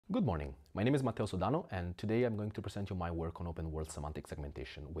Good morning, my name is Matteo Sodano and today I'm going to present you my work on open world semantic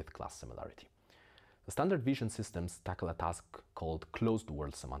segmentation with class similarity. The standard vision systems tackle a task called closed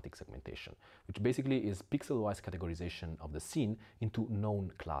world semantic segmentation, which basically is pixel-wise categorization of the scene into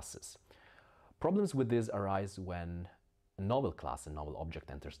known classes. Problems with this arise when a novel class, a novel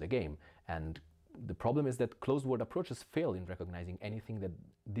object enters the game, and the problem is that closed world approaches fail in recognizing anything that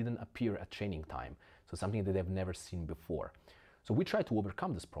didn't appear at training time, so something that they've never seen before. So we try to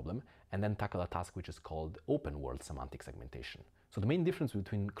overcome this problem and then tackle a task which is called open world semantic segmentation. So the main difference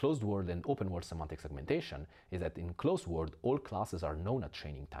between closed world and open world semantic segmentation is that in closed world, all classes are known at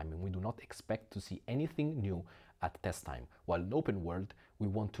training time and we do not expect to see anything new at test time. While in open world, we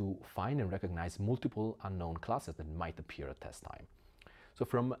want to find and recognize multiple unknown classes that might appear at test time. So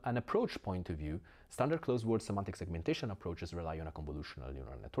from an approach point of view, standard closed world semantic segmentation approaches rely on a convolutional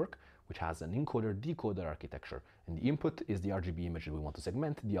neural network, which has an encoder-decoder architecture, and the input is the RGB image that we want to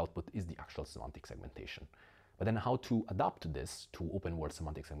segment, the output is the actual semantic segmentation. But then how to adapt this to open world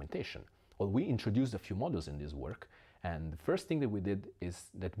semantic segmentation? Well, we introduced a few models in this work, and the first thing that we did is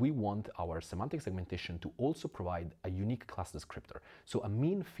that we want our semantic segmentation to also provide a unique class descriptor, so a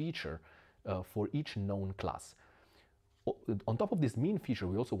mean feature for each known class. On top of this mean feature,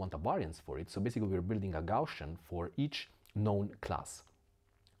 we also want a variance for it. So basically, we're building a Gaussian for each known class.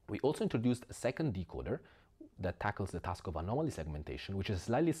 We also introduced a second decoder that tackles the task of anomaly segmentation, which is a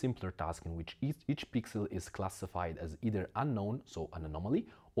slightly simpler task in which each pixel is classified as either unknown, so an anomaly,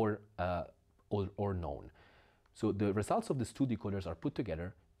 or known. So the results of these two decoders are put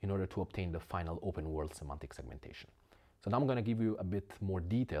together in order to obtain the final open world semantic segmentation. So now I'm going to give you a bit more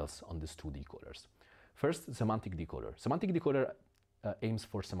details on these two decoders. First, semantic decoder. Semantic decoder aims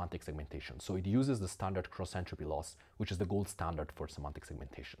for semantic segmentation, so it uses the standard cross-entropy loss, which is the gold standard for semantic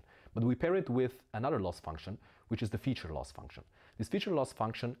segmentation. But we pair it with another loss function, which is the feature loss function. This feature loss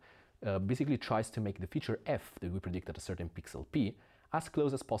function basically tries to make the feature f that we predict at a certain pixel p as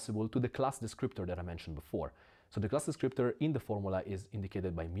close as possible to the class descriptor that I mentioned before. So the class descriptor in the formula is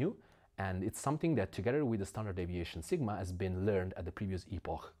indicated by mu, and it's something that together with the standard deviation sigma has been learned at the previous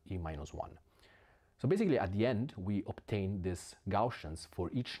epoch e-1. So basically, at the end, we obtain these Gaussians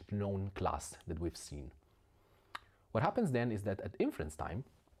for each known class that we've seen. What happens then is that at inference time,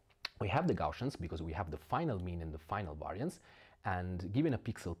 we have the Gaussians because we have the final mean and the final variance, and given a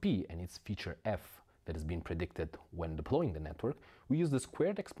pixel p and its feature f that has been predicted when deploying the network, we use the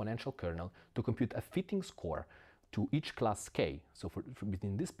squared exponential kernel to compute a fitting score to each class k, so for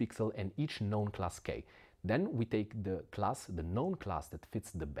between this pixel and each known class k. Then we take the class, the known class that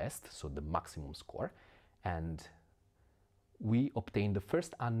fits the best, so the maximum score, and we obtain the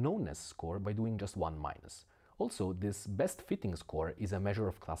first unknownness score by doing just 1 minus. Also, this best fitting score is a measure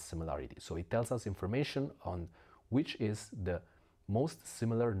of class similarity, so it tells us information on which is the most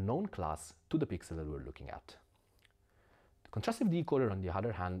similar known class to the pixel that we're looking at. The contrastive decoder, on the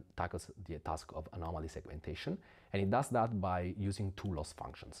other hand, tackles the task of anomaly segmentation, and it does that by using two loss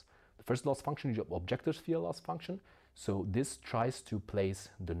functions. The first loss function is the objector sphere loss function. So this tries to place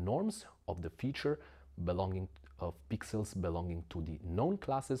the norms of the feature of pixels belonging to the known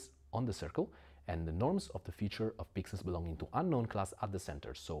classes on the circle and the norms of the feature of pixels belonging to unknown class at the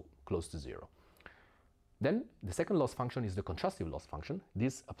center, so close to 0. Then the second loss function is the contrastive loss function.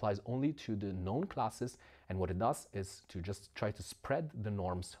 This applies only to the known classes, and what it does is to just try to spread the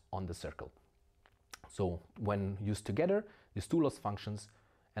norms on the circle. So when used together, these two loss functions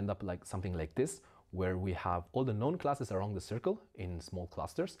end up like something like this, where we have all the known classes around the circle in small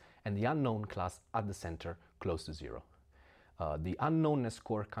clusters and the unknown class at the center close to 0. The unknownness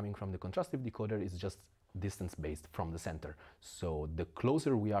score coming from the contrastive decoder is just distance based from the center. So the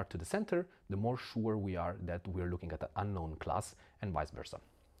closer we are to the center, the more sure we are that we're looking at an unknown class and vice versa.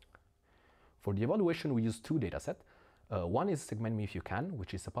 For the evaluation, we use two datasets. One is Segment Me If You Can,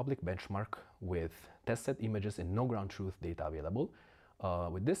 which is a public benchmark with test set images and no ground truth data available.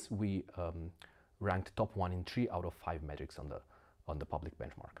 With this, we ranked top 1 in 3 out of 5 metrics on the public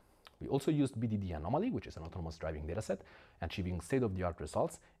benchmark. We also used BDD Anomaly, which is an autonomous driving dataset, achieving state-of-the-art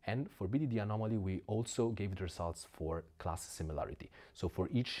results. And for BDD Anomaly, we also gave the results for class similarity. So for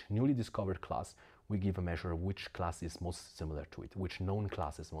each newly discovered class, we give a measure of which class is most similar to it, which known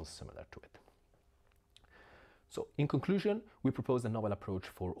class is most similar to it. So in conclusion, we propose a novel approach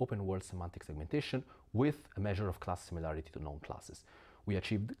for open world semantic segmentation with a measure of class similarity to known classes. We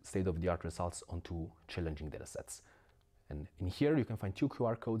achieved state-of-the-art results on 2 challenging datasets. And in here you can find 2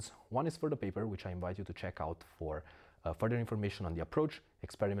 QR codes. One is for the paper, which I invite you to check out for further information on the approach,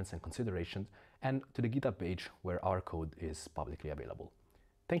 experiments and considerations, and to the GitHub page where our code is publicly available.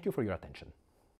 Thank you for your attention.